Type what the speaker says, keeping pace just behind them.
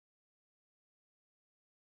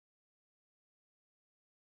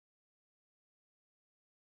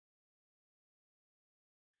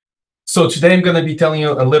So today I'm going to be telling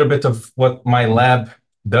you a little bit of what my lab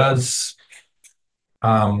does.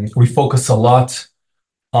 We focus a lot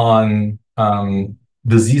on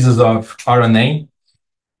diseases of RNA,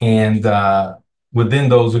 and within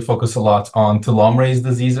those, we focus a lot on telomerase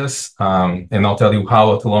diseases. And I'll tell you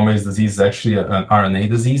how a telomerase disease is actually an RNA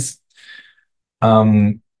disease.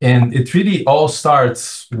 And it really all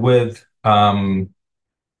starts with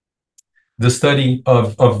the study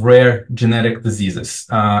of rare genetic diseases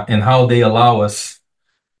and how they allow us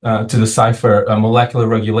to decipher molecular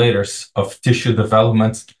regulators of tissue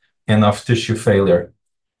development and of tissue failure.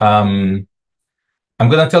 I'm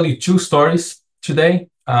going to tell you two stories today.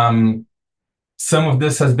 Some of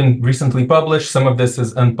this has been recently published, some of this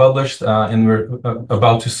is unpublished, and we're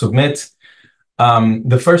about to submit.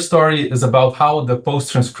 The first story is about how the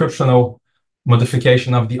post-transcriptional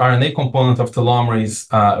modification of the RNA component of telomerase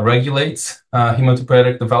regulates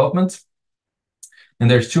hematopoietic development.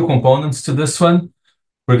 And there's two components to this one.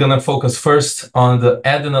 We're going to focus first on the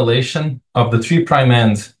adenylation of the 3'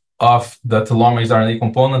 end of the telomerase RNA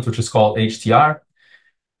component, which is called HTR.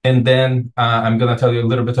 And then I'm going to tell you a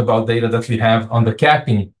little bit about data that we have on the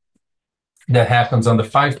capping that happens on the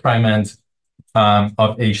 5' end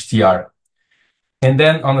of HTR. And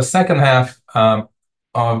then on the second half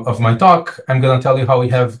of my talk, I'm going to tell you how we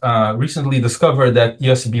have recently discovered that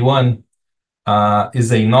USB1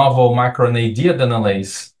 is a novel microRNA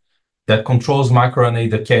deadenylase that controls microRNA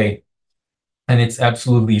decay, and it's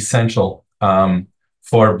absolutely essential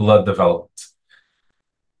for blood development.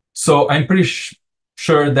 So I'm pretty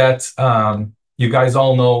sure that you guys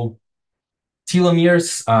all know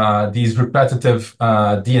telomeres, these repetitive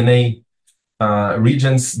DNA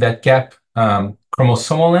regions that cap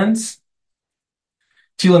chromosomal ends.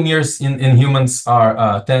 Telomeres in humans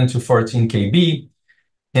are 10 to 14 kb.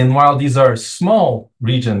 And while these are small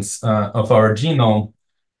regions of our genome,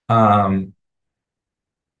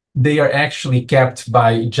 they are actually capped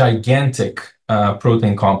by gigantic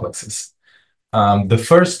protein complexes. The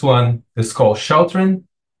first one is called shelterin.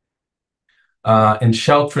 And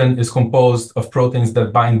shelterin is composed of proteins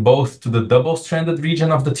that bind both to the double-stranded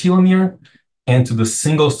region of the telomere and to the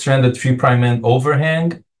single-stranded 3' end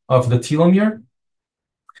overhang of the telomere.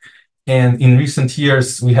 And in recent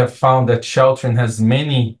years, we have found that shelterin has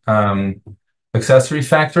many accessory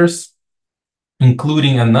factors,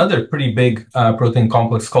 including another pretty big protein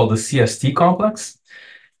complex called the CST complex.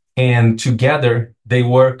 And together, they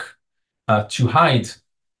work to hide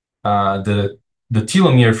the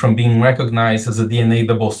telomere from being recognized as a DNA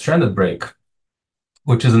double-stranded break,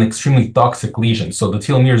 which is an extremely toxic lesion. So the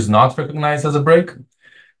telomere is not recognized as a break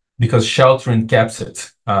because shelterin caps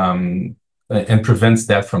it and prevents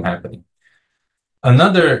that from happening.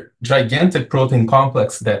 Another gigantic protein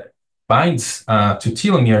complex that binds to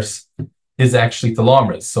telomeres is actually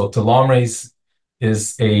telomerase. So telomerase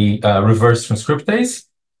is a reverse transcriptase.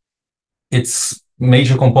 Its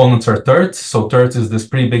major components are TERT. So TERT is this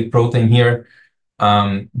pretty big protein here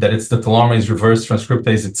that it's the telomerase reverse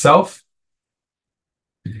transcriptase itself.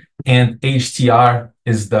 And HTR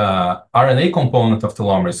is the RNA component of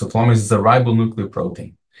telomerase. So telomerase is a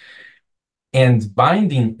ribonucleoprotein. And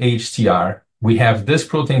binding HTR, we have this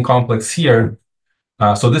protein complex here.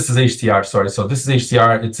 So this is HTR, sorry. So this is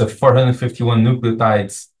HTR. It's a 451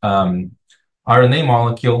 nucleotides RNA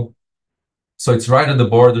molecule. So it's right at the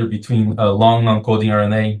border between a long non-coding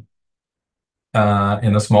RNA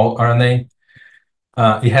and a small RNA.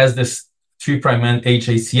 It has this 3' end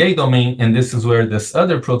HACA domain, and this is where this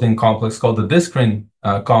other protein complex called the discrin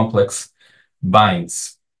complex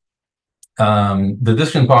binds. The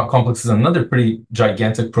discrin complex is another pretty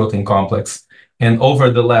gigantic protein complex. And over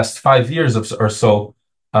the last 5 years or so,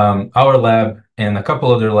 our lab and a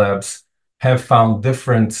couple other labs have found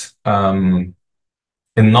different and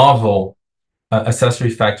novel accessory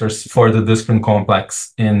factors for the discrin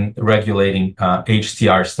complex in regulating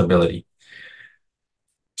HTR stability.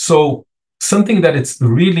 So something that it's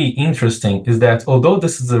really interesting is that although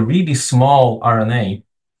this is a really small RNA,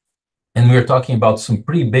 and we're talking about some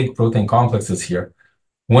pretty big protein complexes here,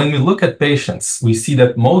 when we look at patients, we see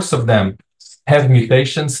that most of them have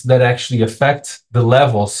mutations that actually affect the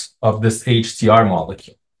levels of this HTR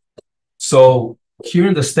molecule. So here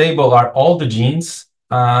in this table are all the genes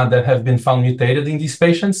that have been found mutated in these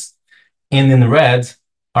patients. And in red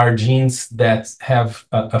are genes that have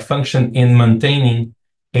a function in maintaining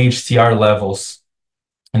HTR levels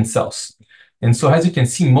in cells. And so as you can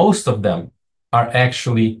see, most of them are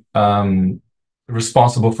actually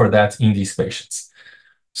responsible for that in these patients.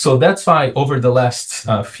 So that's why over the last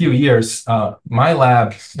few years, my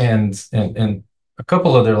lab and a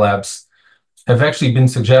couple other labs have actually been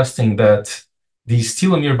suggesting that these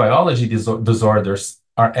telomere biology disorders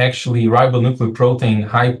are actually ribonucleoprotein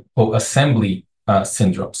hypoassembly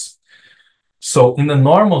syndromes. So in the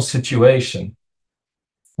normal situation,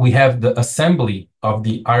 we have the assembly of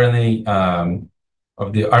the RNA,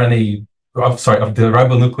 of the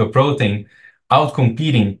ribonucleoprotein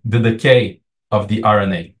outcompeting the decay of the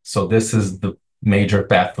RNA. So this is the major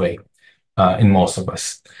pathway in most of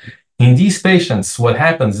us. In these patients, what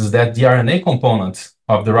happens is that the RNA component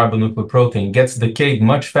of the ribonucleoprotein gets decayed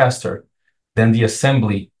much faster than the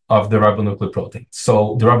assembly of the ribonucleoprotein.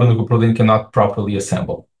 So the ribonucleoprotein cannot properly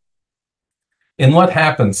assemble. And what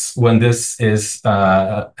happens when this is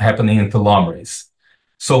happening in telomerase?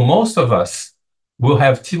 So most of us will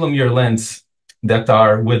have telomere lengths that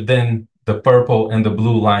are within the purple and the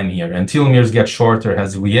blue line here. And telomeres get shorter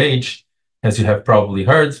as we age, as you have probably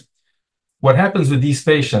heard. What happens with these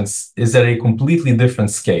patients is at a completely different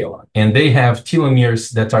scale. And they have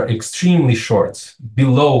telomeres that are extremely short,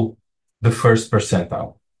 below the first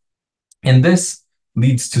percentile. And this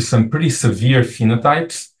leads to some pretty severe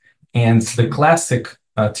phenotypes. And the classic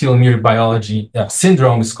telomere biology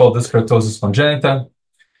syndrome is called dyskeratosis congenita.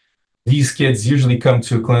 These kids usually come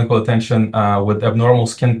to clinical attention with abnormal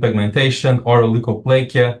skin pigmentation, oral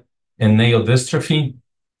leukoplakia, and nail dystrophy.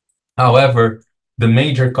 However, the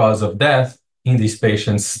major cause of death in these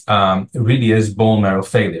patients really is bone marrow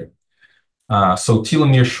failure. So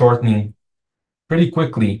telomere shortening pretty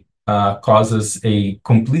quickly causes a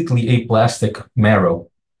completely aplastic marrow.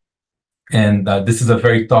 And this is a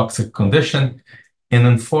very toxic condition. And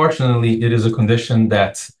unfortunately, it is a condition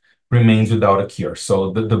that remains without a cure.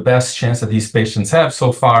 So the best chance that these patients have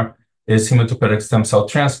so far is hematopoietic stem cell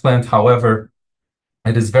transplant. However,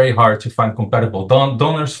 it is very hard to find compatible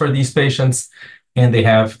donors for these patients, and they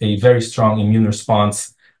have a very strong immune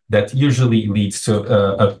response that usually leads to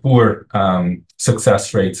a poor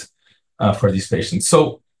success rate for these patients.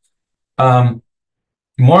 So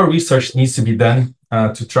more research needs to be done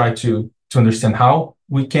to try to understand how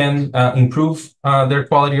we can improve their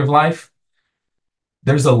quality of life.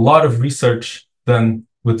 There's a lot of research done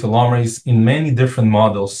with telomerase in many different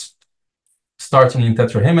models, starting in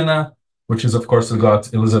tetrahymena, which is, of course, we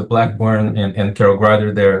got Elizabeth Blackburn and Carol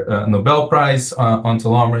Greider their Nobel Prize on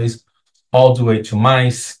telomerase, all the way to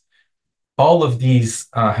mice. All of these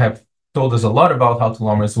have told us a lot about how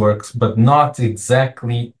telomerase works, but not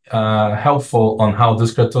exactly helpful on how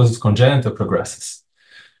dyskeratosis congenita progresses.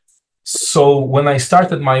 So when I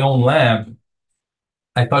started my own lab,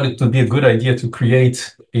 I thought it would be a good idea to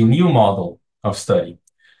create a new model of study.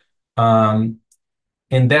 And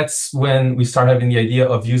that's when we start having the idea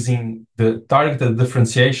of using the targeted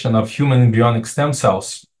differentiation of human embryonic stem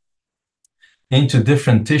cells into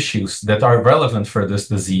different tissues that are relevant for this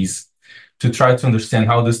disease to try to understand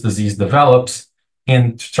how this disease develops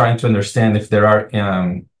and to try to understand if there are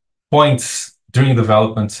points during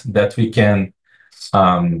development that we can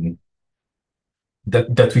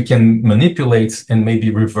that we can manipulate and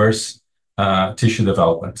maybe reverse tissue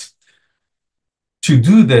development. To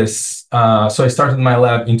do this, so I started my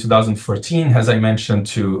lab in 2014, as I mentioned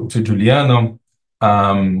to Giuliano,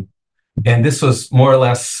 and this was more or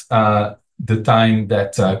less the time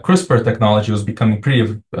that CRISPR technology was becoming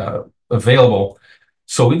pretty available.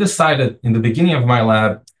 So we decided in the beginning of my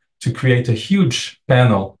lab to create a huge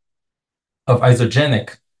panel of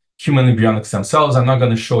isogenic human embryonic stem cells. I'm not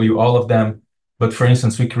going to show you all of them, but for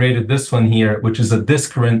instance, we created this one here, which is a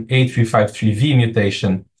discarin A353V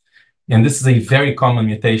mutation. And this is a very common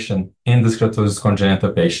mutation in dyskeratosis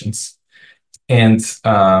congenita patients. And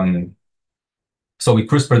so we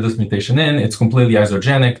CRISPR this mutation in. It's completely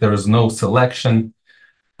isogenic. There is no selection.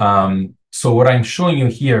 So what I'm showing you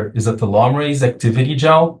here is a telomerase activity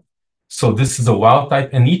gel. So this is a wild type,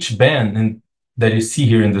 and each band that you see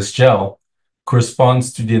here in this gel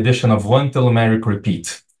corresponds to the addition of one telomeric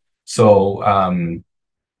repeat. So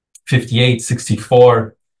 58,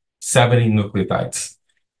 64, 70 nucleotides.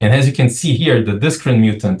 And as you can see here, the discarin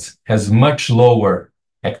mutant has much lower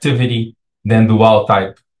activity than the wild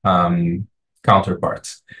type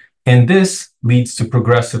counterparts. And this leads to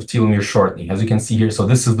progressive telomere shortening, as you can see here. So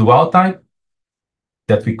this is the wild type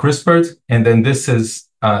that we CRISPR'd. And then this is,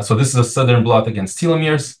 so this is a southern blot against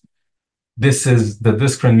telomeres. This is the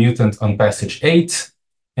discarin mutant on passage 8.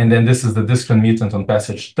 And then this is the discarin mutant on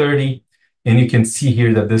passage 30. And you can see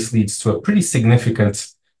here that this leads to a pretty significant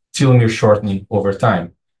telomere shortening over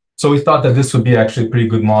time. So we thought that this would be actually a pretty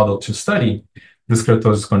good model to study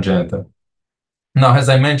dyskeratosis congenita. Now, as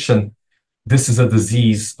I mentioned, this is a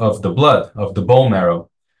disease of the blood, of the bone marrow.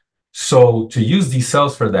 So to use these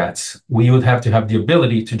cells for that, we would have to have the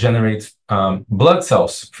ability to generate blood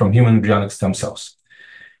cells from human embryonic stem cells.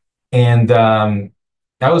 And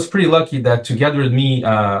I was pretty lucky that together with me,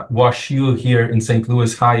 WashU here in St.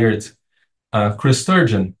 Louis hired Chris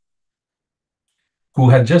Sturgeon, who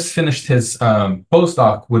had just finished his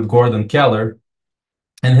postdoc with Gordon Keller.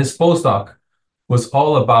 And his postdoc was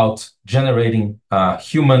all about generating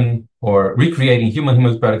human or recreating human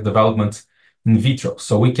hematopoietic development in vitro.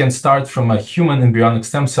 So we can start from a human embryonic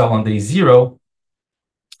stem cell on day 0,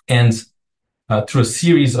 and through a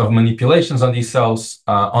series of manipulations on these cells,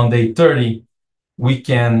 on day 30, we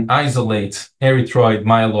can isolate erythroid,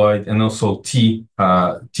 myeloid, and also T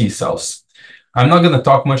cells. I'm not going to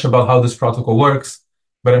talk much about how this protocol works,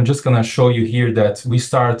 but I'm just going to show you here that we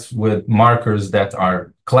start with markers that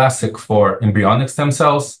are classic for embryonic stem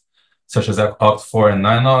cells, such as OCT4 and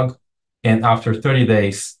 9OG. And after 30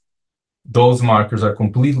 days, those markers are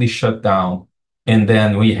completely shut down. And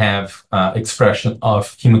then we have expression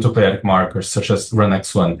of hematopoietic markers, such as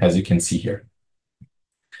RUNX1, as you can see here.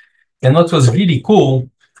 And what was really cool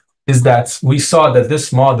is that we saw that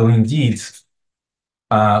this model indeed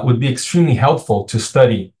would be extremely helpful to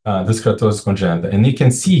study dyskeratosis congenita. And you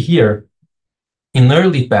can see here in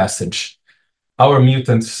early passage, our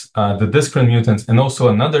mutants, the dyskerin mutants, and also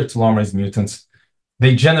another telomerase mutant,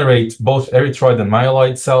 they generate both erythroid and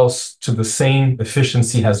myeloid cells to the same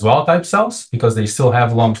efficiency as wild-type cells because they still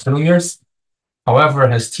have long telomeres. However,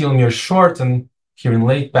 as telomeres shorten here in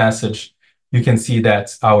late passage, you can see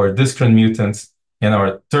that our dyskerin mutant and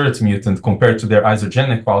our TERC mutant, compared to their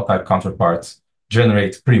isogenic wild-type counterparts,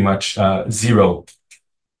 generate pretty much zero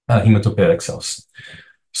hematopoietic cells.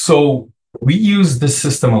 So we use this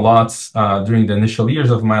system a lot during the initial years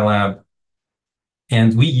of my lab,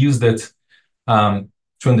 and we used it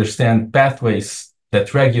to understand pathways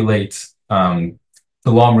that regulate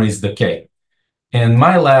telomerase decay. And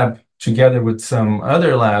my lab, together with some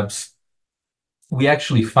other labs, we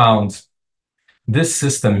actually found this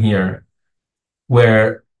system here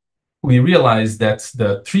where we realized that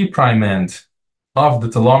the 3' end of the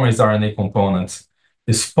telomerase RNA component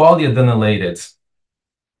is polyadenylated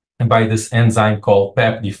by this enzyme called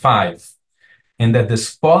PEPD5, and that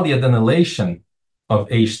this polyadenylation of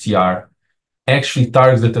HTR actually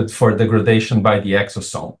targeted for degradation by the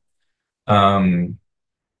exosome. And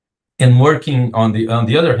working on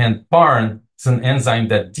the other hand, PARN is an enzyme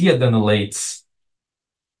that deadenylates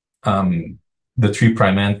the 3'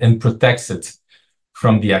 end and protects it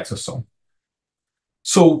from the exosome.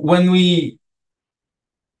 So when we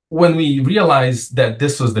realized that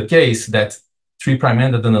this was the case, that 3'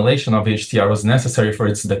 end adenylation of HTR was necessary for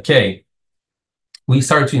its decay, we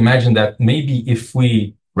started to imagine that maybe if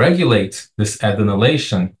we regulate this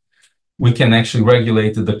adenylation, we can actually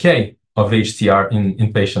regulate the decay of HTR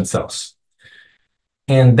in patient cells.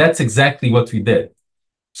 And that's exactly what we did.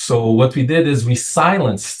 So what we did is we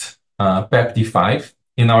silenced PEPD5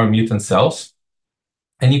 in our mutant cells.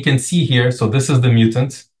 And you can see here, so this is the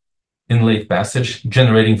mutant in late passage,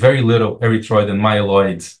 generating very little erythroid and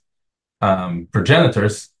myeloid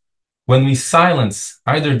progenitors. When we silence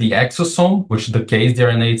either the exosome, which decays the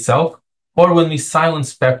RNA itself, or when we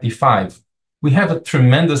silence PEPD5, we have a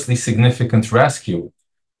tremendously significant rescue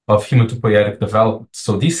of hematopoietic development.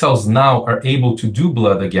 So these cells now are able to do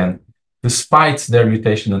blood again, despite their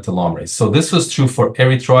mutation in telomerase. So this was true for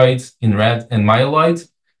erythroid in red and myeloid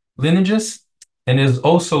lineages, and is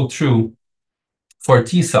also true for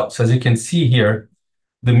T cells. As you can see here,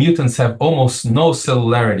 the mutants have almost no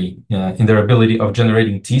cellularity in their ability of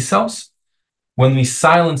generating T cells. When we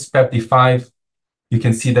silence PEPD5, you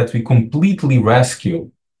can see that we completely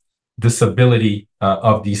rescue this ability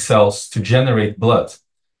of these cells to generate blood.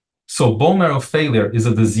 So bone marrow failure is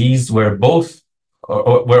a disease where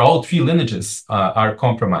where all 3 lineages are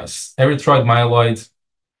compromised: erythroid, myeloid,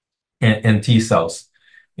 and T cells.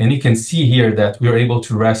 And you can see here that we're able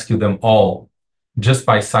to rescue them all just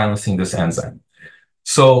by silencing this enzyme.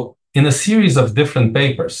 So in a series of different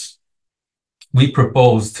papers, we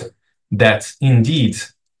proposed that indeed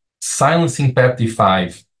silencing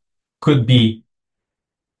PEPD5 could be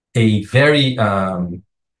a very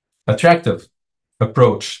attractive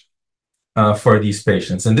approach for these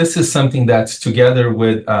patients. And this is something that, together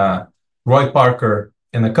with Roy Parker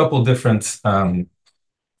and a couple different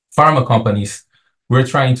pharma companies, we're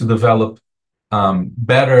trying to develop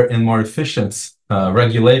better and more efficient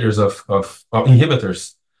regulators of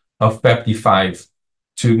inhibitors of PEPD5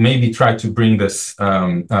 to maybe try to bring this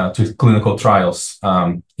to clinical trials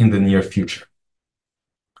in the near future.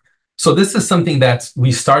 So this is something that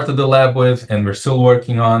we started the lab with and we're still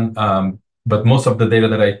working on, but most of the data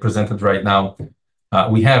that I presented right now,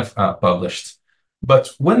 we have published. But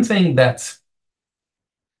one thing that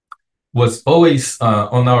was always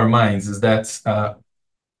on our minds is that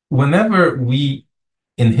whenever we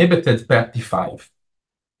inhibited PAPT5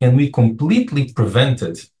 and we completely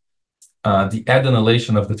prevented the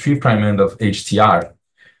adenylation of the 3' end of HTR,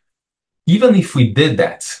 even if we did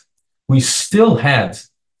that, we still had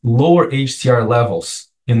lower HTR levels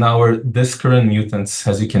in our discurrent mutants,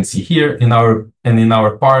 as you can see here, in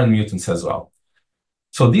our parent mutants as well.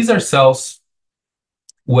 So these are cells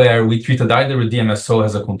where we treated either with DMSO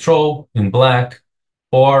as a control in black,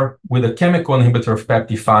 or with a chemical inhibitor of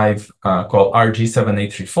PAPT5 called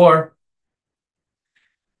RG7834.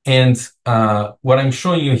 And what I'm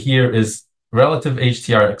showing you here is relative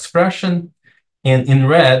HTR expression. And in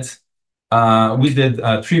red, we did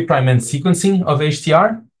 3' end sequencing of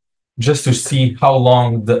HTR just to see how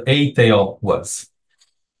long the A tail was.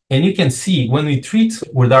 And you can see when we treat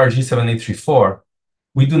with RG7834,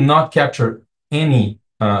 we do not capture any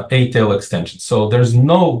A tail extension. So there's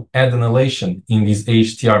no adenylation in these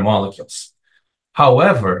HTR molecules.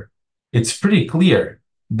 However, it's pretty clear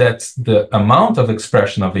that the amount of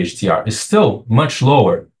expression of HTR is still much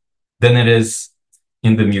lower than it is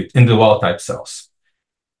in the wild-type cells.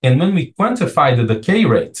 And when we quantify the decay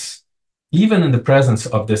rates, even in the presence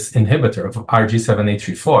of this inhibitor of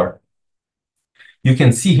RG7834, you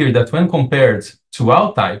can see here that when compared to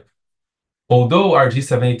wild-type, although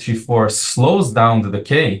RG7834 slows down the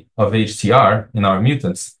decay of HTR in our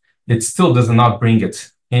mutants, it still does not bring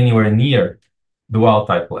it anywhere near the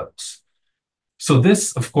wild-type levels. So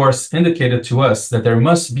this, of course, indicated to us that there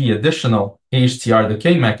must be additional HTR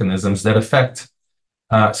decay mechanisms that affect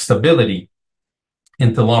stability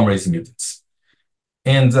in telomerase mutants.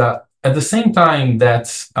 And at the same time that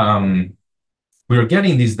we were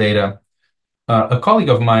getting these data, a colleague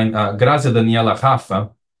of mine, Grazia Daniela Rafa,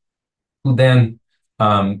 who then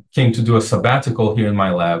came to do a sabbatical here in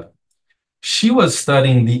my lab, she was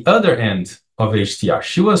studying the other end of HTR.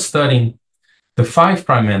 She was studying the 5'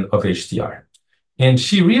 end of HTR. And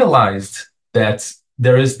she realized that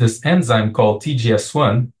there is this enzyme called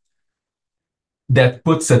TGS1 that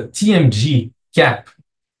puts a TMG cap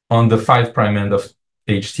on the 5' end of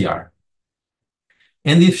HTR.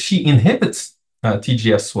 And if she inhibits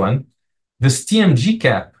TGS1, this TMG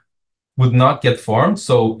cap would not get formed,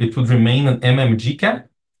 so it would remain an MMG cap,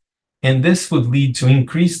 and this would lead to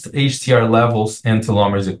increased HTR levels and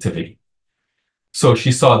telomerase activity. So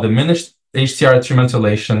she saw diminished HTR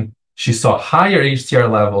tremethylation, she saw higher HTR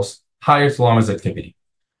levels, higher telomerase activity.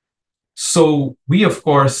 So we, of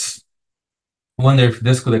course, wonder if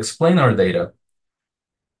this could explain our data.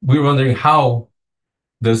 We were wondering how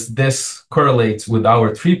does this correlate with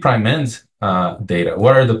our 3' end data?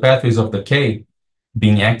 What are the pathways of decay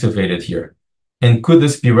being activated here? And could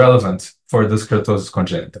this be relevant for dyskeratosis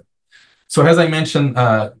congenita? So as I mentioned,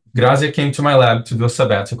 Grazia came to my lab to do a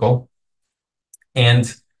sabbatical,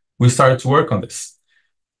 and we started to work on this.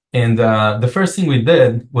 And the first thing we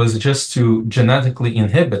did was just to genetically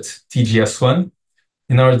inhibit TGS1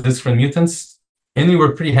 in our discrete mutants. And we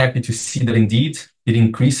were pretty happy to see that indeed it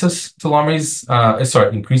increases increases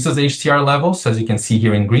HTR levels, as you can see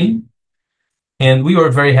here in green. And we were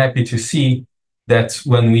very happy to see that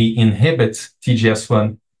when we inhibit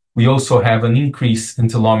TGS1, we also have an increase in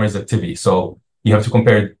telomerase activity. So you have to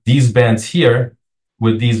compare these bands here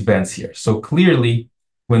with these bands here. So clearly,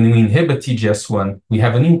 when we inhibit TGS1, we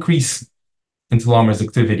have an increase in telomerase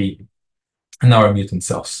activity in our mutant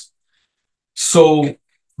cells. So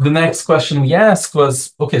the next question we asked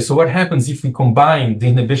was, okay, so what happens if we combine the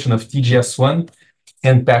inhibition of TGS1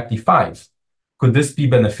 and PAPT5? Could this be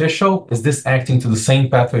beneficial? Is this acting to the same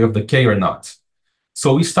pathway of decay or not?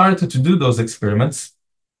 So we started to do those experiments.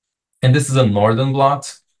 And this is a northern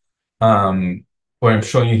blot where I'm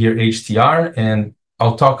showing you here HTR, and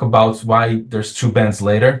I'll talk about why there's two bands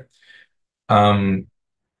later.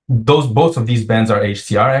 Both of these bands are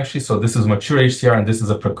HTR actually. So this is mature HTR and this is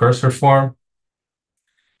a precursor form.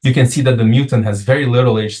 You can see that the mutant has very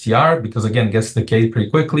little HTR because again, it gets decayed pretty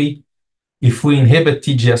quickly. If we inhibit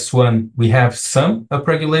TGS1, we have some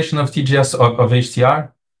upregulation of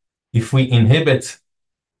HTR. If we inhibit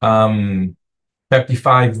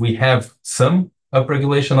PAPT5, we have some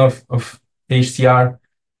upregulation of HTR.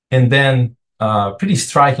 And then pretty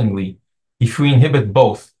strikingly, if we inhibit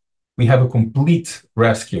both, we have a complete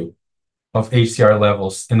rescue of HTR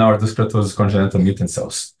levels in our dyskeratosis congenita mutant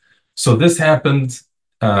cells. So this happened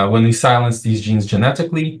when we silenced these genes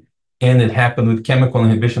genetically, and it happened with chemical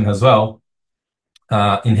inhibition as well,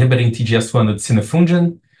 inhibiting TGS1 with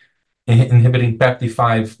sinifungin, inhibiting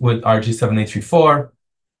PAPT5 with RG7834,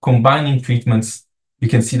 combining treatments. You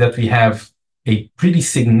can see that we have a pretty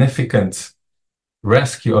significant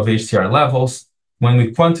rescue of HTR levels. When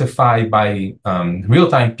we quantify by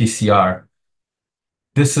real-time PCR,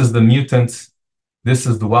 This is the mutant, this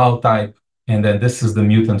is the wild type, and then this is the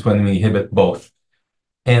mutant when we inhibit both.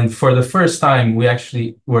 And for the first time, we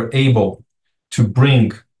actually were able to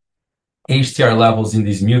bring HTR levels in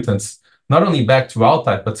these mutants not only back to wild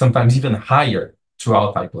type, but sometimes even higher to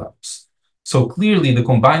wild type levels. So clearly, the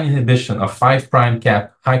combined inhibition of 5'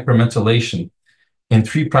 cap hypermethylation and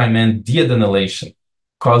 3' end deadenylation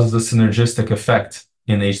causes a synergistic effect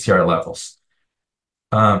in HTR levels.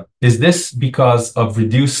 Is this because of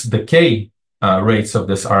reduced decay rates of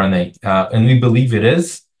this RNA? And we believe it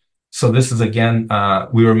is. So this is, again,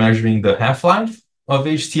 we were measuring the half-life of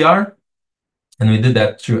HTR, and we did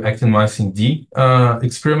that through actinomycin D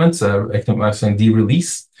experiments, actinomycin D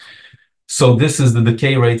release. So this is the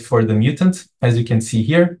decay rate for the mutant, as you can see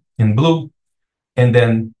here in blue, and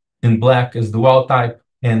then in black is the wild type,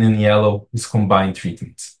 and in yellow is combined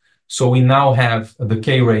treatments. So we now have a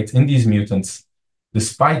decay rate in these mutants.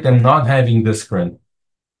 Despite them not having discarin,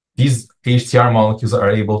 these HTR molecules are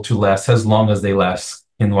able to last as long as they last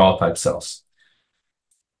in wild-type cells.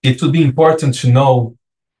 It would be important to know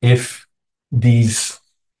if these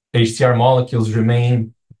HTR molecules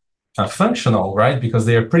remain functional, right? Because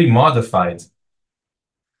they are pretty modified.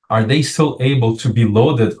 Are they still able to be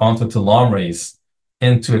loaded onto telomerase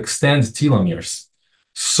and to extend telomeres?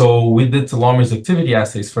 So we did telomerase activity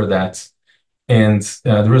assays for that. And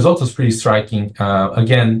the result was pretty striking.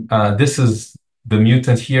 Again, this is the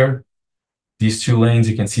mutant here. These two lanes,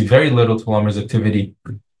 you can see very little telomerase activity.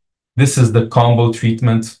 This is the combo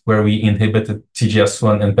treatment where we inhibited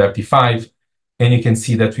TGS1 and PEP5. And you can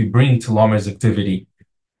see that we bring telomerase activity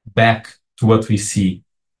back to what we see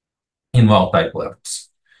in wild-type levels.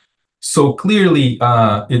 So clearly,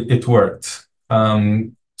 it worked.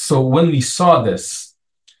 So when we saw this,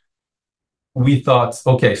 we thought,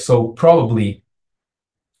 okay, so probably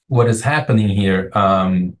what is happening here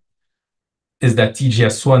is that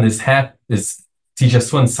TGS1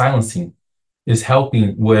 silencing is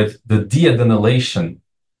helping with the deadenylation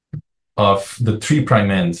of the 3'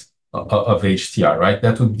 end of HTR, right?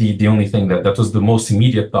 That would be the only thing that was the most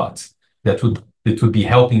immediate thought, that it would be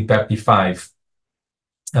helping PEP5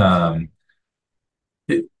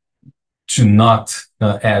 to not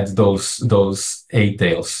add those A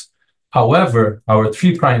tails. However, our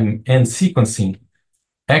 3' end sequencing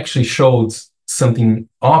actually showed something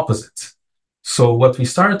opposite. So what we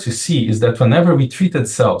started to see is that whenever we treated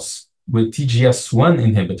cells with TGS1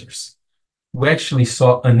 inhibitors, we actually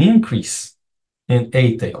saw an increase in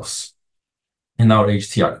A tails in our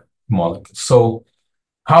HTR molecule. So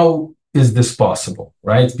how is this possible,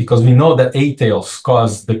 right? Because we know that A tails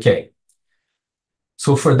cause decay.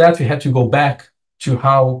 So for that, we had to go back to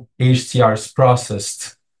how HTR is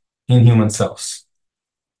processed in human cells.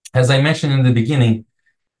 As I mentioned in the beginning,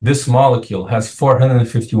 this molecule has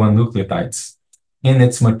 451 nucleotides in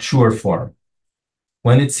its mature form.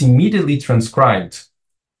 When it's immediately transcribed,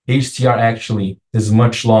 HTR actually is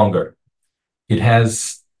much longer. It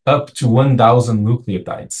has up to 1,000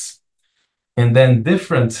 nucleotides. And then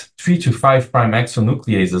different 3' to 5'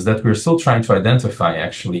 exonucleases that we're still trying to identify,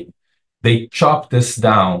 actually, they chop this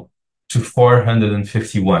down to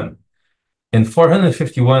 451. And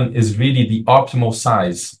 451 is really the optimal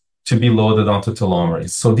size to be loaded onto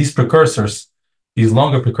telomerase. So these precursors, these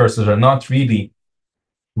longer precursors, are not really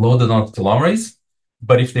loaded onto telomerase,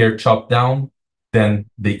 but if they're chopped down, then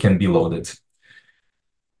they can be loaded.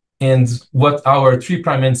 And what our 3'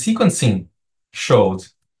 end sequencing showed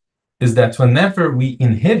is that whenever we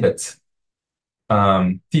inhibit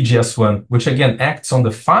TGS1, which again acts on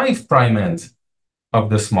the 5' end of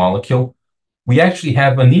this molecule, we actually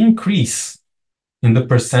have an increase in the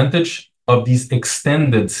percentage of these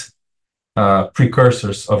extended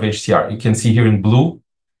precursors of HTR. You can see here in blue,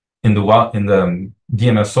 in the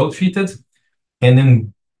DMSO treated,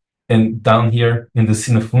 and down here in the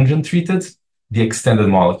sinafungin treated, the extended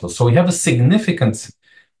molecules. So we have a significant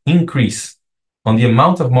increase on the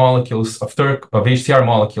amount of molecules of TERC, of HTR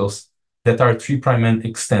molecules that are 3' end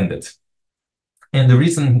extended. And the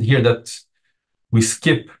reason here that we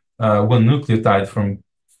skip one nucleotide from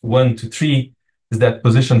 1 to 3 is that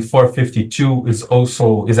position 452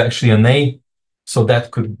 is actually an A, so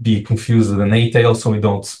that could be confused with an A tail, so we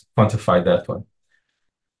don't quantify that one.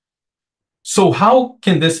 So how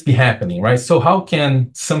can this be happening, right? So how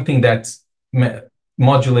can something that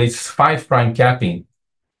modulates 5' capping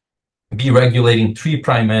be regulating 3'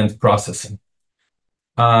 end processing?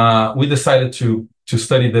 We decided to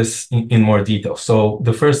study this in more detail. So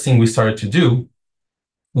the first thing we started to do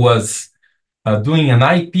was doing an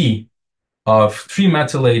IP of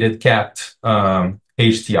 3-methylated capped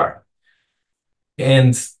HTR.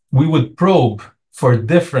 And we would probe for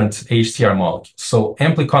different HTR molecules. So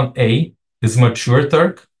amplicon A is mature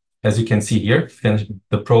TERC, as you can see here.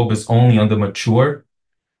 The probe is only on the mature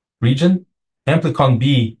region. Amplicon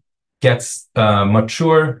B gets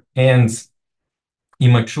mature and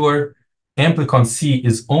immature. Amplicon C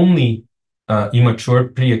is only immature,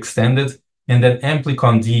 pre-extended. And then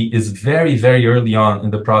amplicon D is very, very early on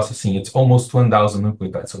in the processing. It's almost 1,000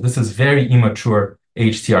 nucleotides. So this is very immature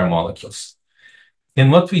HTR molecules.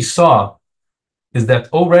 And what we saw is that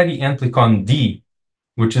already amplicon D,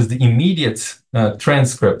 which is the immediate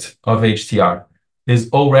transcript of HTR, is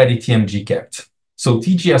already TMG capped. So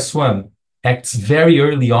TGS1 acts very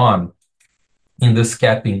early on in this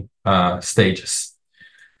capping stages.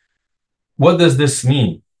 What does this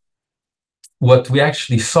mean? What we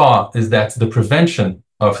actually saw is that the prevention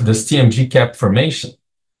of this TMG cap formation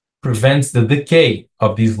prevents the decay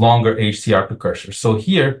of these longer HTR precursors. So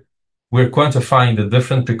here, we're quantifying the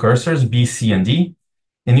different precursors, B, C, and D.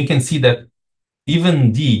 And you can see that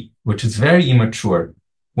even D, which is very immature,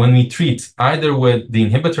 when we treat either with the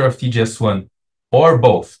inhibitor of TGS1 or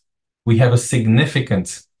both, we have a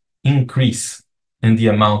significant increase in the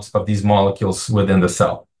amount of these molecules within the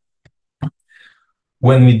cell.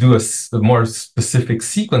 When we do a more specific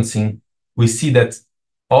sequencing, we see that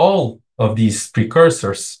all of these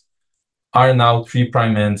precursors are now 3'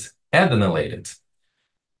 end adenylated.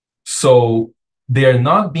 So they are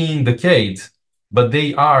not being decayed, but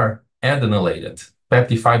they are adenylated.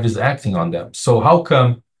 Peptide is acting on them. So how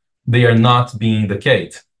come they are not being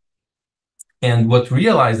decayed? And what we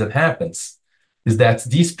realize that happens is that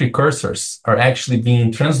these precursors are actually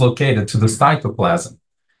being translocated to the cytoplasm.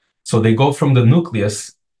 So they go from the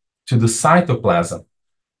nucleus to the cytoplasm,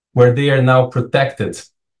 where they are now protected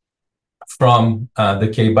from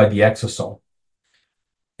decay by the exosome.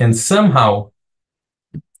 And somehow,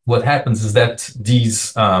 what happens is that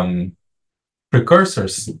these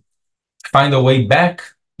precursors find a way back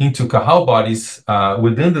into Cajal bodies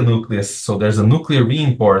within the nucleus. So there's a nuclear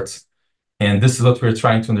reimport. And this is what we're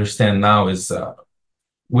trying to understand now is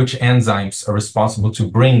which enzymes are responsible to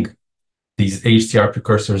bring these HTR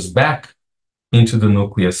precursors back into the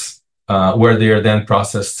nucleus, where they are then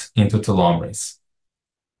processed into telomerase.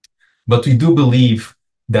 But we do believe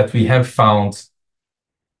that we have found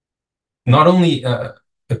not only a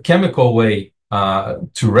chemical way to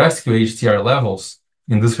rescue HTR levels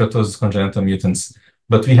in dyskeratosis congenital mutants,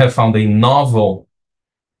 but we have found a novel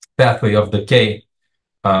pathway of decay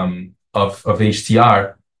of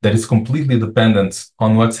HTR that is completely dependent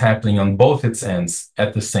on what's happening on both its ends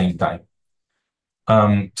at the same time.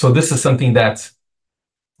 So this is something that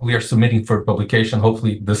we are submitting for publication,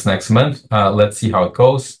 hopefully this next month. Let's see how it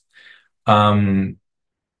goes. I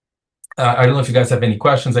don't know if you guys have any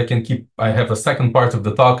questions. I have a second part of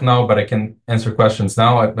the talk now, but I can answer questions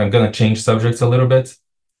now. I'm going to change subjects a little bit.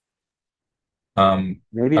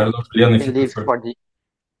 Maybe I don't know, Leon, if you leave prefer. for the.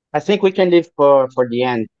 I think we can leave for the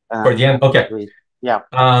end. For the end, okay. Yeah.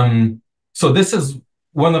 So this is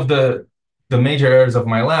one of the major areas of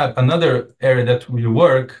my lab. Another area that we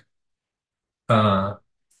work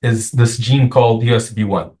is this gene called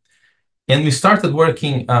USB1. And we started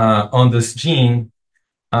working on this gene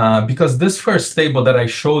because this first table that I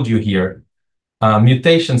showed you here,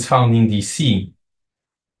 mutations found in DC,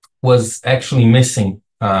 was actually missing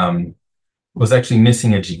a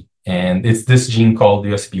gene. And it's this gene called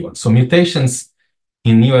USB1. So mutations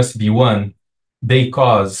in USB1, they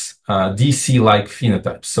cause DC-like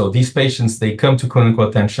phenotypes. So these patients, they come to clinical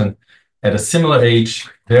attention at a similar age,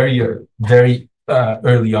 very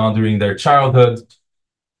early on during their childhood,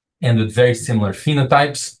 and with very similar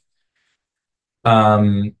phenotypes.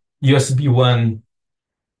 USB1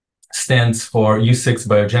 stands for U6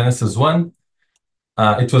 biogenesis 1.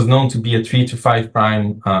 It was known to be a 3' to 5'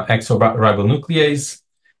 exoribonuclease,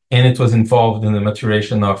 and it was involved in the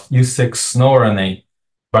maturation of U6 SNO RNA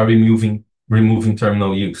by removing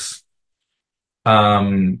terminal use.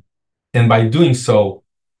 And by doing so,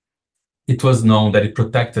 it was known that it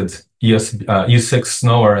protected U6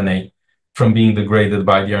 SNO RNA from being degraded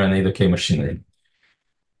by the RNA decay machinery.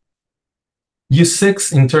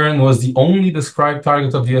 U6, in turn, was the only described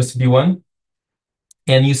target of USB1,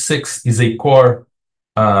 and U6 is a core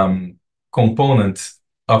component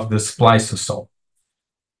of the spliceosome.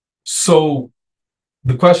 So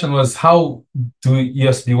the question was, how do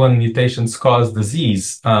USB1 mutations cause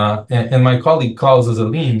disease? And my colleague, Klaus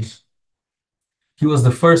Azelin, he was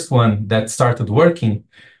the first one that started working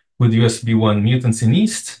with USB1 mutants in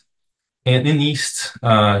yeast. And in yeast,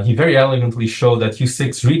 he very elegantly showed that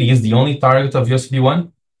U6 really is the only target of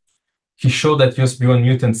USB1. He showed that USB1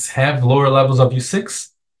 mutants have lower levels of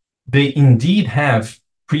U6. They indeed have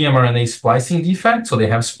pre-mRNA splicing defect, so they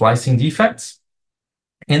have splicing defects.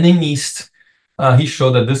 And in yeast, he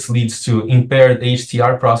showed that this leads to impaired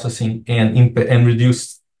HTR processing and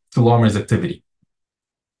reduced telomerase activity.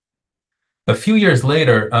 A few years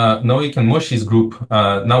later, Noik and Moshi's group,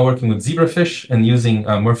 now working with zebrafish and using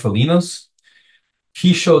morpholinos,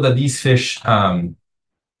 he showed that these fish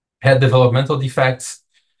had developmental defects.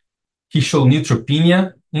 He showed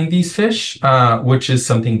neutropenia in these fish, which is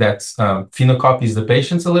something that phenocopies the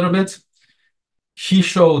patients a little bit. He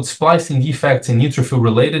showed splicing defects in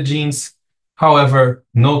neutrophil-related genes. However,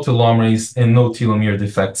 no telomerase and no telomere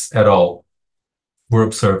defects at all were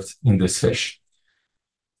observed in this fish.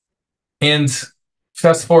 And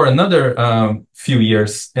fast forward another few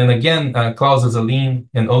years, and again, Klaus Azaline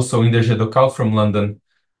and also Inder Gedokal from London,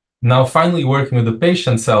 now finally working with the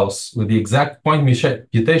patient cells with the exact point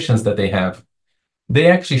mutations that they have, they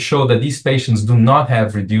actually show that these patients do not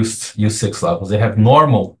have reduced U6 levels. They have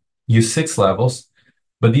normal U6 levels,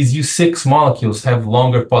 but these U6 molecules have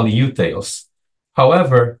longer poly-U tails.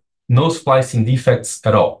 However, no splicing defects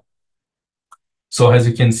at all. So as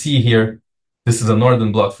you can see here, this is a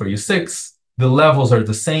northern blot for U6. The levels are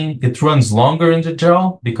the same. It runs longer in the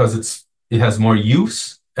gel because it has more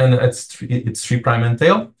use, and it's 3' end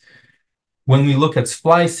tail. When we look at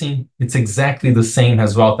splicing, it's exactly the same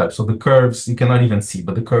as wild type. So the curves, you cannot even see,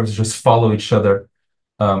 but the curves just follow each other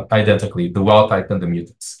identically, the wild type and the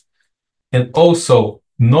mutants. And also,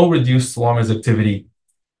 no reduced telomerase activity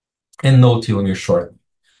and no telomere shortening.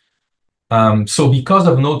 So because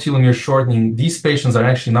of no telomere shortening, these patients are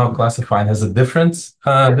actually now classified as a different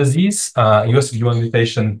disease. USP1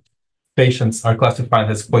 mutation patients are classified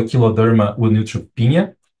as poikiloderma with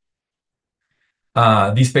neutropenia.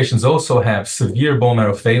 These patients also have severe bone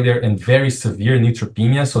marrow failure and very severe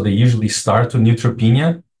neutropenia, so they usually start with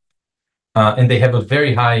neutropenia. And they have a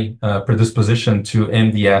very high predisposition to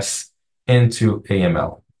MDS and to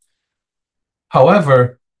AML.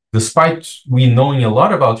 However, despite we knowing a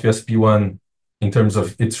lot about USP1 in terms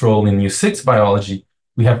of its role in U6 biology,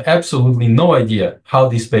 we have absolutely no idea how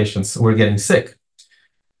these patients were getting sick.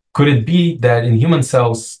 Could it be that in human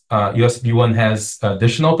cells, USP1 has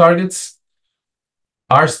additional targets?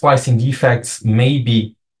 Our splicing defects may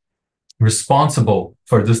be responsible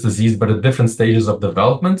for this disease, but at different stages of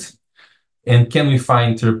development. And can we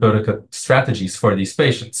find therapeutic strategies for these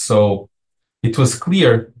patients? So it was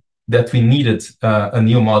clear that we needed a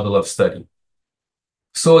new model of study.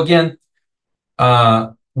 So again,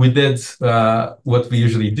 we did what we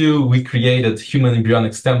usually do. We created human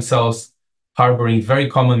embryonic stem cells harboring very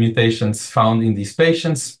common mutations found in these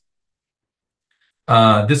patients.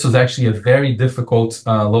 This was actually a very difficult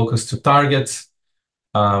locus to target,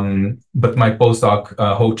 but my postdoc,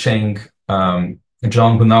 Ho Cheng,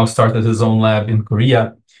 John, who now started his own lab in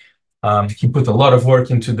Korea, he put a lot of work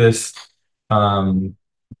into this.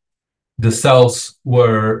 The cells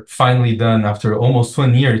were finally done after almost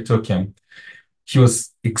 1 year it took him. He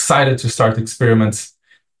was excited to start experiments.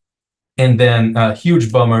 And then,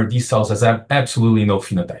 huge bummer, these cells have absolutely no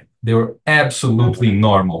phenotype. They were absolutely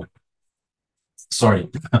normal. Sorry.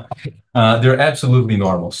 They're absolutely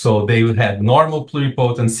normal. So they had normal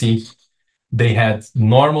pluripotency. They had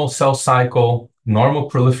normal cell cycle, normal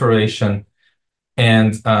proliferation, and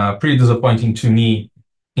pretty disappointing to me.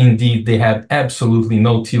 Indeed, they had absolutely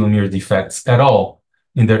no telomere defects at all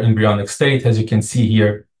in their embryonic state. As you can see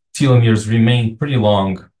here, telomeres remain pretty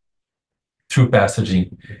long through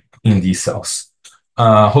passaging in these cells.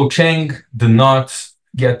 Ho Cheng did not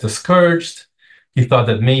get discouraged. He thought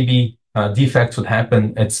that maybe defects would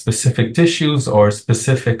happen at specific tissues or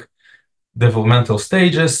specific developmental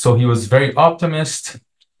stages. So he was very optimistic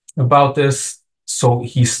about this. So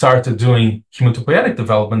he started doing hematopoietic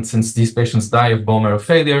development since these patients die of bone marrow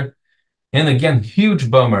failure. And again,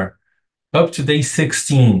 huge bummer. Up to day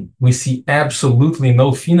 16, we see absolutely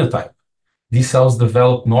no phenotype. These cells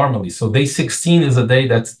develop normally. So day 16 is a day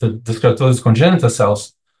that the dyskeratosis congenita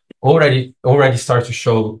cells already start to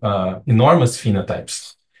show enormous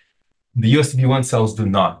phenotypes. The USP1 cells do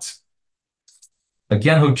not.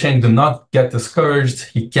 Again, Ho Cheng did not get discouraged.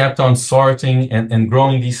 He kept on sorting and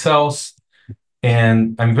growing these cells.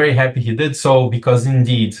 And I'm very happy he did so because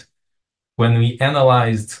indeed, when we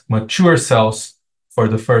analyzed mature cells for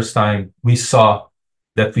the first time, we saw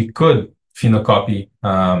that we could phenocopy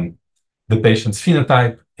the patient's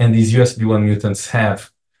phenotype, and these USP1 mutants have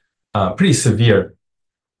pretty severe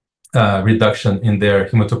reduction in their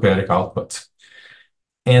hematopoietic output.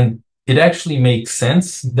 And it actually makes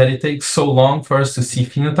sense that it takes so long for us to see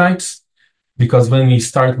phenotypes, because when we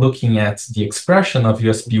start looking at the expression of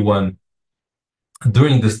USP1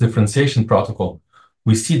 during this differentiation protocol,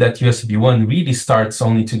 we see that USB1 really starts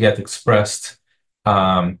only to get expressed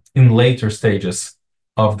in later stages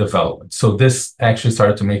of development. So this actually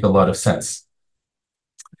started to make a lot of sense.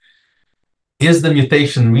 Is the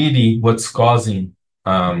mutation really what's causing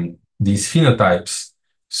these phenotypes?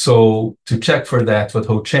 So to check for that, what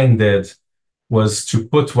Ho Cheng did was to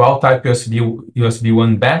put wild-type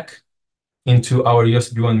USB1 back into our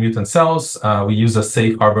USB1 mutant cells. We use a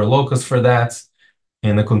safe harbor locus for that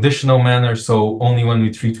in a conditional manner. So only when we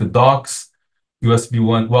treat with docs,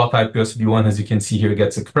 USB1, wild-type USB1, as you can see here,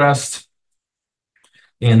 gets expressed.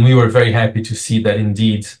 And we were very happy to see that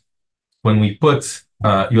indeed, when we put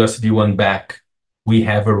USB1 back, we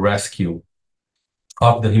have a rescue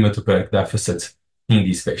of the hematopoietic deficit in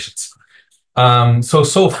these patients.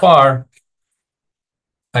 So far,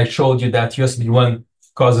 I showed you that USB1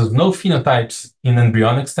 causes no phenotypes in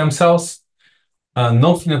embryonic stem cells,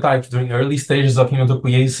 no phenotypes during early stages of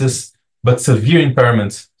hematopoiesis, but severe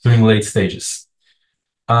impairment during late stages.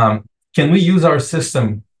 Can we use our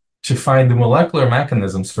system to find the molecular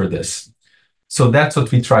mechanisms for this? So that's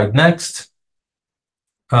what we tried next.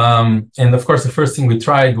 And of course, the first thing we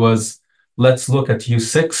tried was, let's look at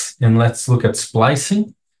U6 and let's look at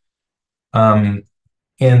splicing.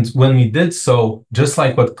 And when we did so, just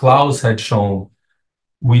like what Klaus had shown,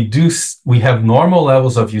 we have normal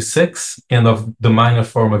levels of U6 and of the minor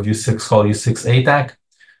form of U6 called U6-ATAC.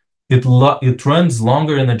 It runs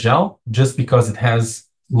longer in a gel just because it has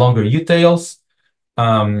longer U tails.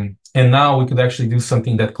 And now we could actually do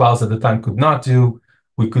something that Klaus at the time could not do.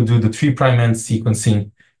 We could do the 3' end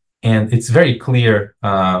sequencing. And it's very clear,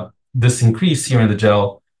 this increase here in the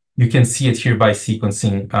gel, you can see it here by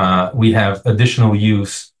sequencing. We have additional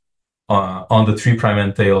U's on the 3'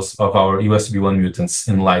 end tails of our USB1 mutants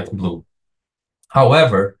in light blue.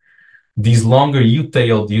 However, these longer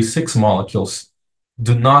U-tailed U6 molecules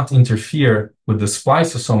do not interfere with the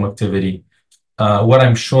spliceosome activity. What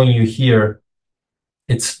I'm showing you here,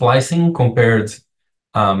 it's splicing compared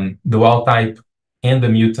the wild type and the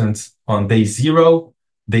mutant on day 0,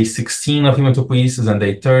 day 16 of hematopoiesis, and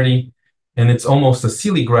day 30. And it's almost a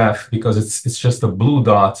silly graph because it's just a blue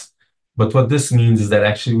dot. But what this means is that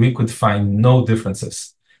actually we could find no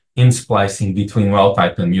differences in splicing between wild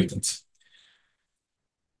type and mutants.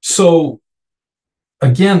 So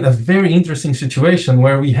again, a very interesting situation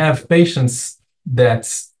where we have patients that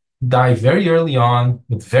die very early on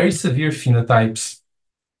with very severe phenotypes.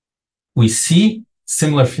 We see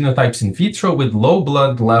similar phenotypes in vitro with low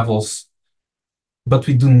blood levels, but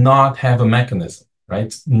we do not have a mechanism,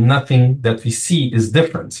 right? Nothing that we see is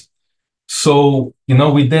different. So,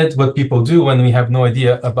 we did what people do when we have no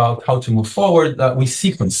idea about how to move forward. We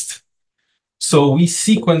sequenced. So we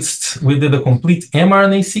did a complete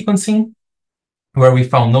mRNA sequencing where we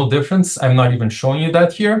found no difference. I'm not even showing you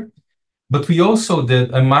that here. But we also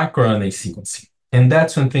did a microRNA sequencing. And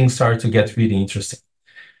that's when things started to get really interesting,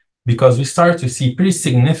 because we started to see pretty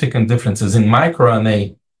significant differences in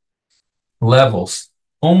microRNA levels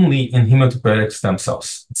only in hematopoietic stem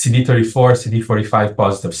cells, CD34, CD45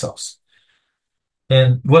 positive cells.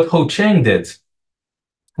 And what Ho Cheng did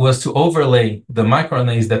was to overlay the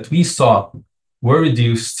microRNAs that we saw were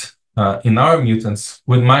reduced in our mutants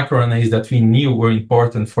with microRNAs that we knew were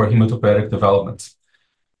important for hematopoietic development.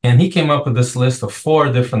 And he came up with this list of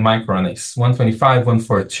 4 different microRNAs, 125,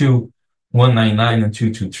 142, 199, and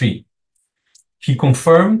 223. He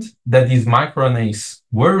confirmed that these microRNAs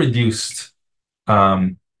were reduced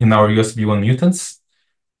in our USB1 mutants.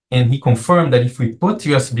 And he confirmed that if we put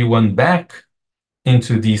USB1 back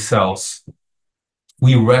into these cells,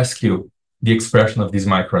 we rescue the expression of these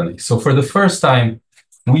microRNAs. So for the first time,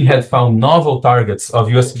 we had found novel targets of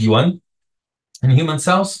USB1 in human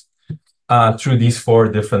cells through these 4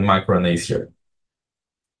 different microRNAs here.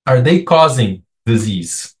 Are they causing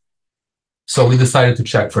disease? So we decided to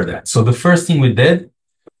check for that. So the first thing we did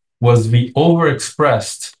was we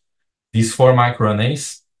overexpressed these 4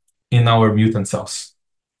 microRNAs in our mutant cells.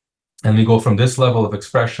 And we go from this level of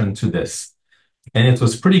expression to this. And it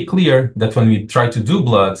was pretty clear that when we try to do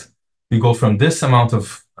blood, we go from this amount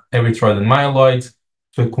of erythroid and myeloid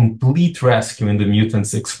to a complete rescue in the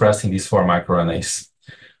mutants expressing these 4 microRNAs.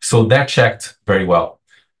 So that checked very well.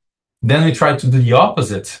 Then we tried to do the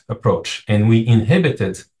opposite approach, and we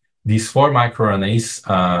inhibited these 4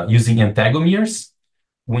 microRNAs using integomeres.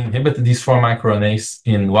 We inhibited these 4 microRNAs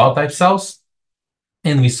in wild-type cells,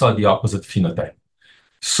 and we saw the opposite phenotype.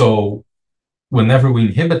 So whenever we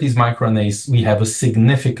inhibit these microRNAs, we have a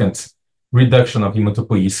significant reduction of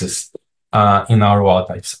hematopoiesis in our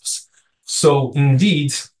wild-type cells. So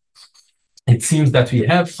indeed, it seems that we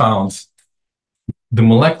have found the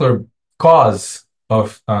molecular cause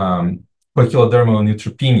of poikilodermal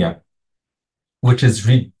neutropenia, which is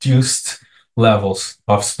reduced levels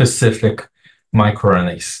of specific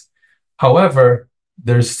microRNAs. However,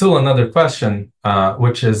 there's still another question,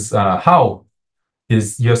 which is how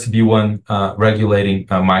is USP1 regulating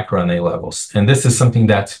microRNA levels? And this is something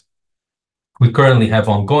that we currently have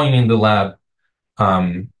ongoing in the lab,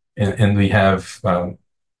 and we have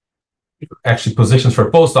actually positions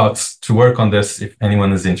for postdocs to work on this if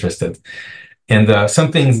anyone is interested. And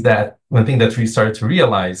one thing that we started to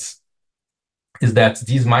realize is that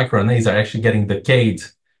these microRNAs are actually getting decayed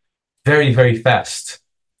very, very fast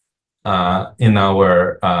in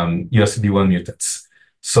our USP1 mutants.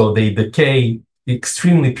 So they decay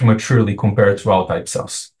extremely prematurely compared to wild-type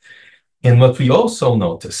cells. And what we also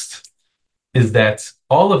noticed is that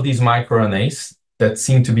all of these microRNAs that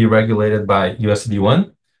seem to be regulated by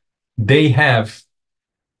USP1, they have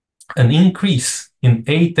an increase in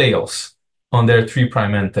A tails on their 3'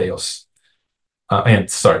 end tails.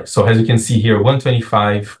 So as you can see here,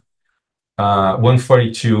 125,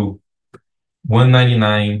 142,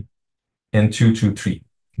 199, and 223.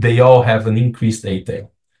 They all have an increased A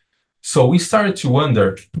tail. So we started to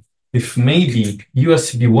wonder if maybe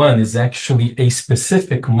USP1 is actually a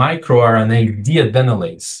specific microRNA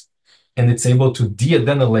deadenylase, and it's able to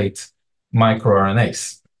deadenylate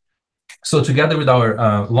microRNAs. So together with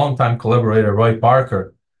our longtime collaborator, Roy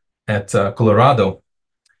Parker at Colorado,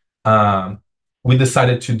 we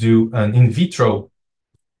decided to do an in vitro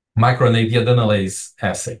microRNA deadenylase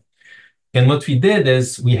assay. And what we did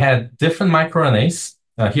is we had different microRNAs.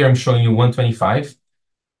 Here I'm showing you 125,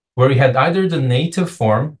 where we had either the native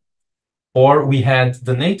form or we had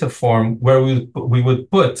the native form where we would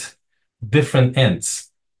put different ends,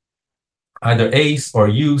 either A's or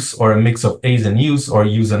U's or a mix of A's and U's or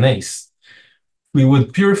U's and A's. We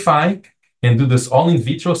would purify and do this all in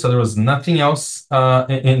vitro, so there was nothing else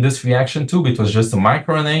in this reaction tube. It was just a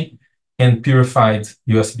microRNA and purified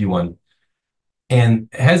USP1. And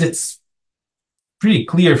as it's pretty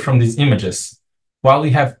clear from these images, while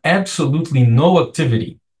we have absolutely no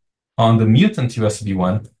activity on the mutant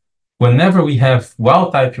USP1, whenever we have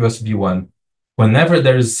wild-type USP1, whenever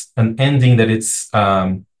there's an ending that it's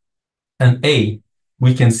an A,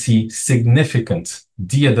 we can see significant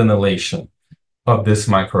deadenylation of this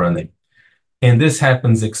microRNA. And this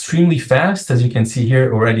happens extremely fast, as you can see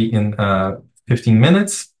here already in 15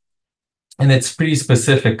 minutes. And it's pretty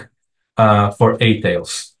specific for A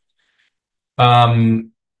tails.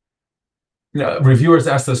 Reviewers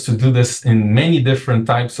asked us to do this in many different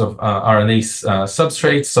types of RNA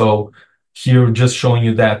substrates. So here, just showing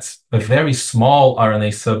you that a very small RNA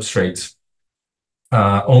substrate,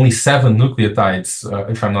 only 7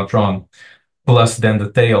 nucleotides, if I'm not wrong, plus then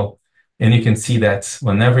the tail. And you can see that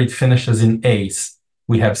whenever it finishes in A's,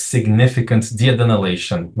 we have significant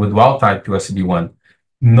deadenylation with wild-type USP1,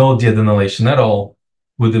 no deadenylation at all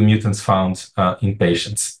with the mutants found in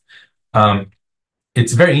patients.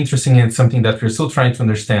 It's very interesting, and it's something that we're still trying to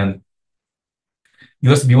understand.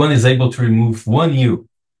 USP1 is able to remove 1 U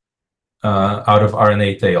out of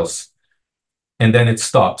RNA tails, and then it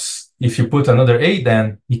stops. If you put another A,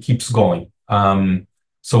 then it keeps going.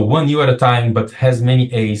 So 1 U at a time, but as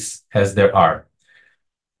many A's as there are.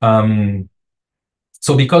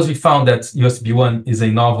 So because we found that USP1 is a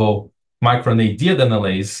novel microRNA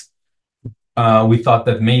deadenylase, we thought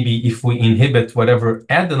that maybe if we inhibit whatever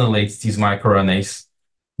adenylates these microRNAs,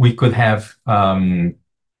 we could have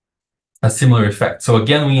a similar effect. So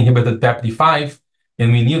again, we inhibited PEPD5,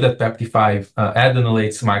 and we knew that PEPD5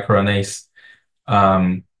 adenylates microRNAs.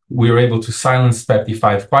 We were able to silence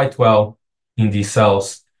PEPD5 quite well in these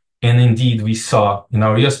cells. And indeed, we saw in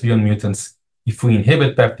our USP1 mutants, if we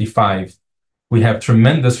inhibit PEPD5, we have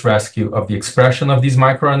tremendous rescue of the expression of these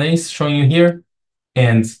microRNAs, showing you here.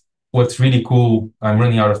 And what's really cool, I'm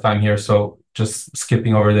running out of time here, so just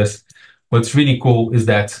skipping over this. What's really cool is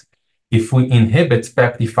that if we inhibit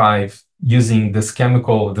PEPD5 using this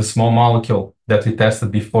chemical, the small molecule that we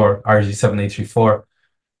tested before, RG7834,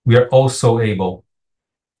 we are also able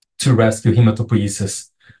to rescue hematopoiesis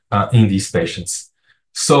in these patients.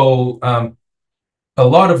 So a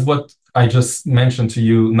lot of what I just mentioned to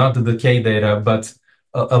you, not the decay data, but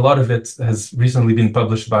a lot of it has recently been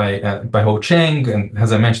published by Ho Chang. And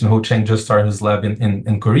as I mentioned, Ho Chang just started his lab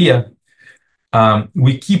in Korea.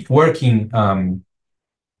 We keep working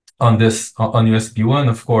on this, on USP1,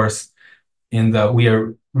 of course, and we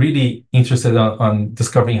are really interested on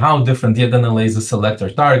discovering how different deadenylases select our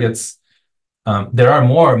targets. There are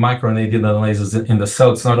more microRNA deadenylases in the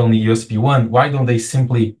cell. It's not only USP1. Why don't they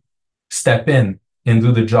simply step in and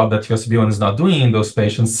do the job that USP1 is not doing in those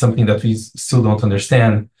patients, something that we still don't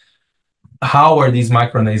understand. how are these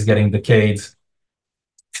microRNAs getting decayed?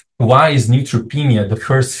 Why is neutropenia the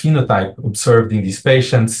first phenotype observed in these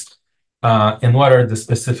patients? And what are the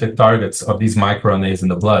specific targets of these microRNAs in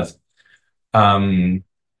the blood?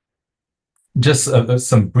 Just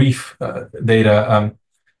some brief data.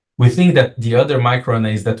 We think that the other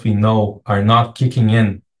microRNAs that we know are not kicking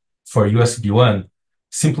in for USP1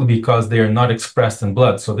 simply because they are not expressed in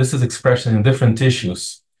blood. So this is expression in different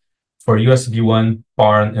tissues for USP1,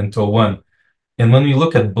 PARN, and TOL1. And when we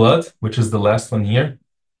look at blood, which is the last one here,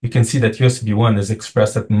 you can see that USP1 is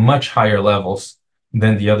expressed at much higher levels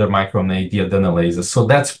than the other microRNA deadenylases. So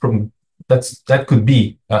that could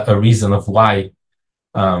be a reason of why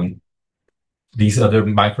these other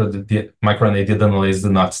microRNA deadenylases do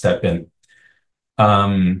not step in.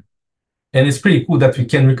 And it's pretty cool that we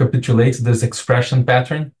can recapitulate this expression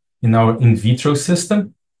pattern in our in vitro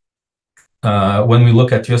system. When we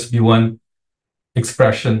look at USP1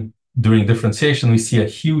 expression during differentiation, we see a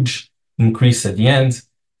huge increase at the end,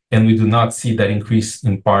 and we do not see that increase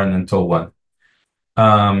in PARN and TOL1.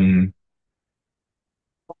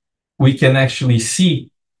 We can actually see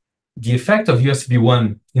the effect of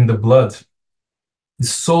USP1 in the blood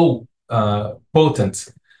is so potent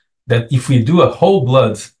that if we do a whole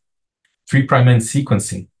blood 3' end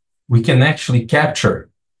sequencing, we can actually capture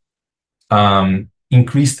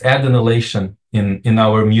increased adenylation in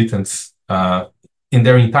our mutants in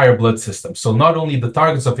their entire blood system. So not only the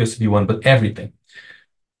targets of USP1, but everything.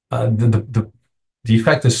 The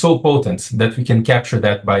effect is so potent that we can capture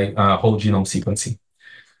that by whole genome sequencing.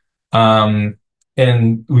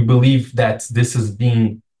 And we believe that this is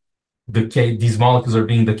being decayed, these molecules are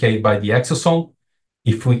being decayed by the exosome.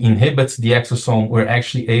 If we inhibit the exosome, we're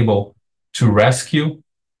actually able to rescue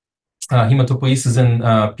hematopoiesis in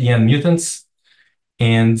PN mutants.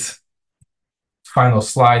 And final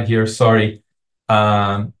slide here, sorry.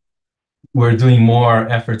 We're doing more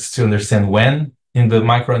efforts to understand when in the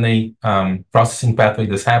microRNA processing pathway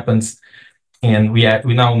this happens. And we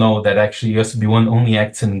now know that actually USP1 only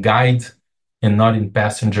acts in guide and not in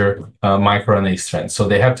passenger microRNA strands. So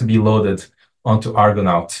they have to be loaded onto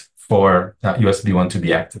Argonaut for USP1 to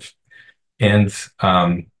be active. And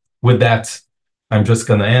with that, I'm just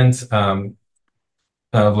going to end.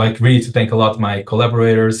 Like really to thank a lot my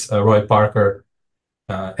collaborators, Roy Parker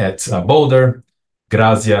at Boulder,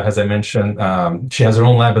 Grazia, as I mentioned, she has her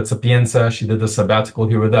own lab at Sapienza. She did a sabbatical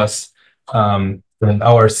here with us. And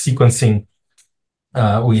our sequencing,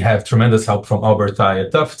 we have tremendous help from Albert Tai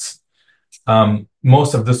at Tufts.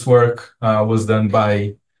 Most of this work was done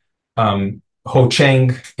by Ho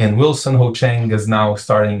Chang and Wilson. Ho Chang is now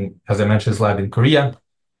starting, as I mentioned, his lab in Korea.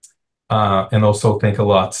 And also thank a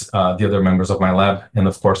lot the other members of my lab and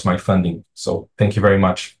of course my funding. So thank you very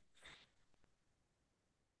much.